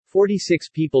46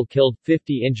 people killed,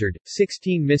 50 injured,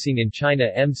 16 missing in China.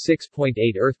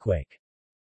 M6.8 earthquake.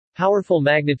 Powerful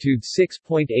magnitude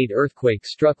 6.8 earthquake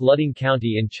struck Ludding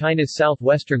County in China's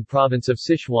southwestern province of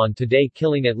Sichuan today,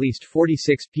 killing at least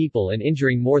 46 people and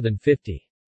injuring more than 50.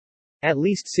 At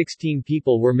least 16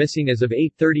 people were missing as of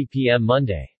 8:30 p.m.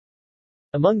 Monday.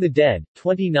 Among the dead,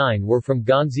 29 were from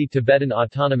Ganzi Tibetan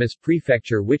Autonomous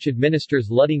Prefecture, which administers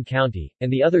Ludding County, and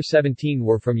the other 17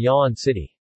 were from Yaoan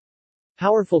City.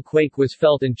 Powerful quake was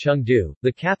felt in Chengdu,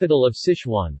 the capital of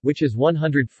Sichuan, which is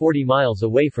 140 miles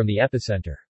away from the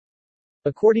epicenter.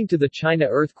 According to the China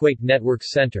Earthquake Network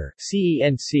Center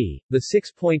 (CENC), the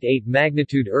 6.8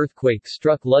 magnitude earthquake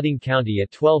struck Ludding County at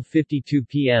 12:52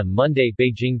 p.m. Monday,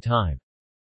 Beijing time.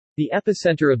 The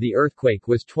epicenter of the earthquake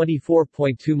was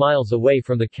 24.2 miles away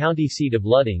from the county seat of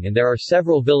Ludding, and there are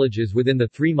several villages within the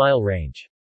 3-mile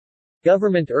range.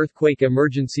 Government Earthquake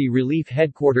Emergency Relief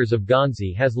Headquarters of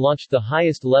Ganzi has launched the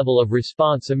highest level of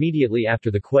response immediately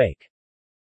after the quake.